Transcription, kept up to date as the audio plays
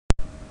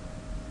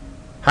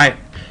Hi,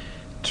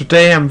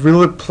 today I'm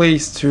really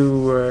pleased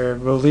to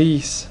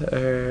release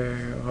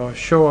or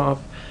show off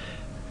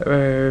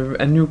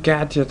a new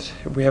gadget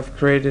we have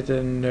created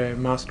in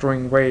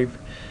Mastering Wave.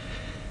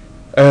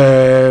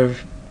 We're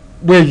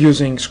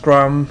using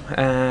Scrum,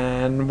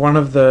 and one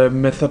of the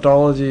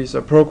methodologies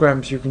or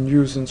programs you can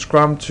use in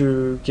Scrum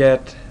to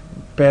get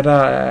better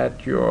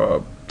at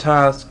your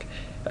task,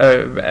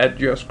 at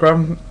your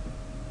Scrum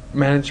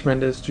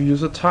management, is to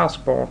use a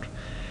taskboard.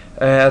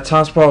 A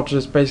taskboard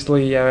is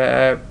basically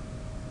a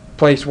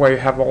place where you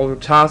have all your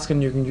tasks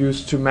and you can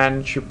use to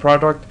manage your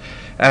product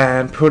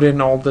and put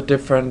in all the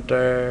different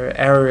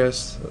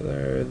areas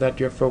that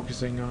you're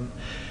focusing on.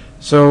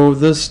 So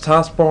this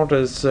taskboard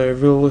is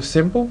really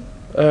simple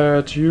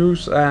to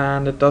use,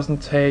 and it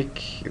doesn't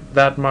take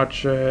that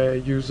much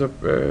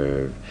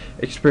user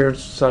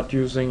experience to start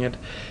using it.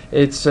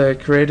 It's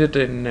created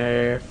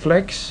in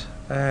Flex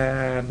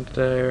and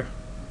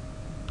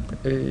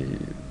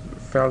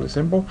fairly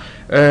simple.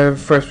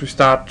 First we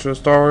start to a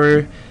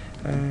story.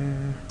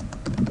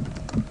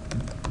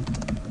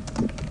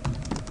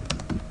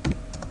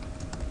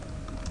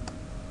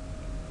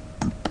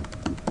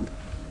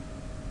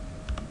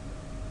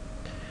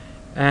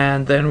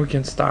 And then we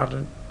can start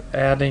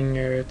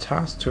adding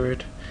tasks to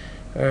it,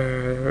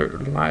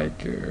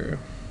 like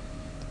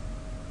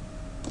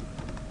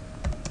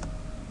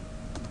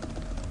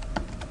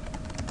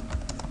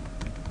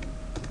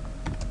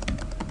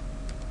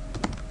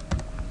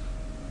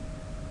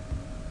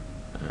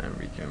and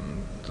we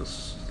can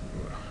just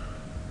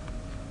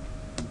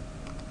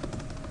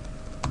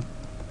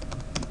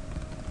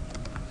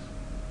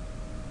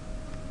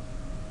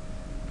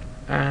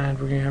and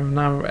we have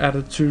now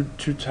added two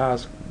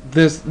tasks.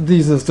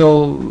 These are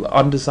still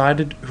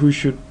undecided who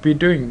should be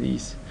doing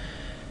these.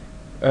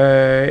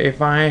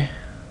 If I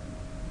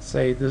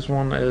say this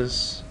one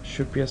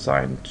should be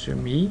assigned to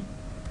me,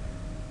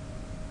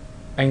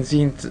 I can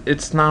see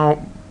it's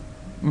now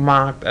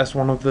marked as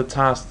one of the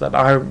tasks that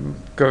I'm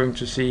going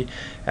to see,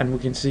 and we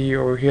can see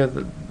over here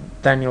that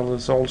Daniel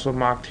is also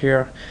marked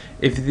here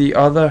if the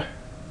other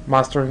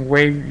Mastering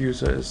Wave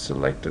user is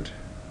selected.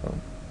 So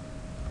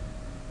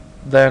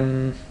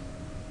then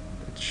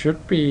it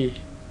should be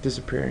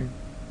disappearing.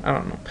 I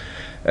don't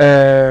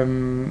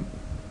know.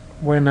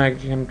 When I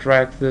can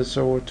drag this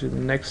over to the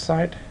next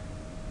side.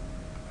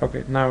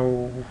 Okay,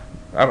 now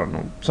I don't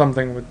know,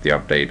 something with the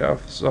update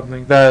of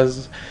something.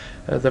 There's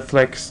the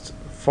Flex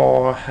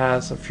 4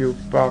 has a few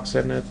bugs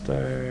in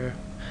it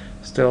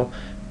still,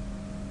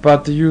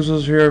 but the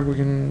users here, we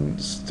can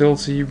still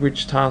see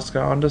which tasks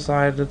are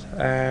undecided,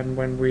 and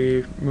when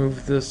we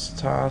move this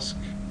task,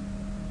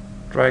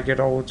 drag it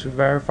over to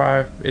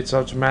verify, it's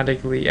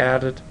automatically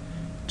added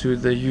to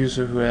the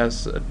user who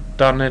has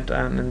done it,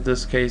 and in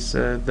this case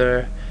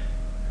the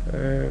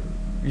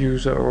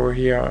user over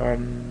here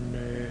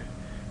on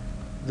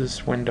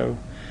this window.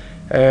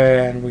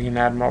 And we can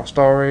add more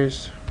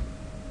stories.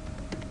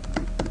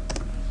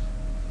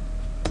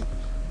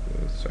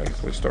 It's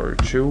actually story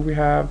 2 we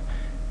have,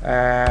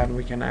 and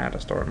we can add a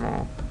story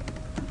more.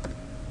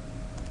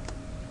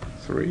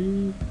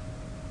 3,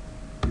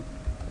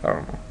 I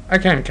don't know, I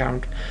can't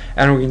count.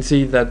 And we can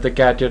see that the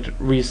gadget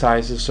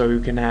resizes, so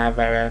you can have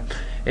a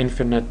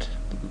infinite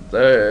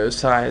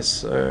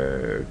size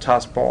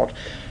taskboard.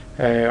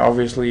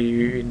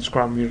 Obviously in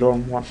Scrum you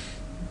don't want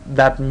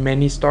that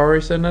many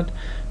stories in it,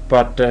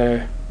 but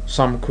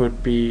some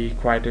could be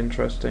quite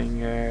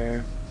interesting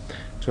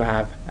to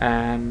have.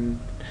 And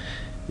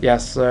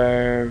yes,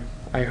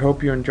 I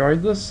hope you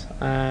enjoyed this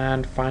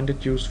and find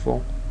it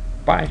useful.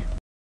 Bye.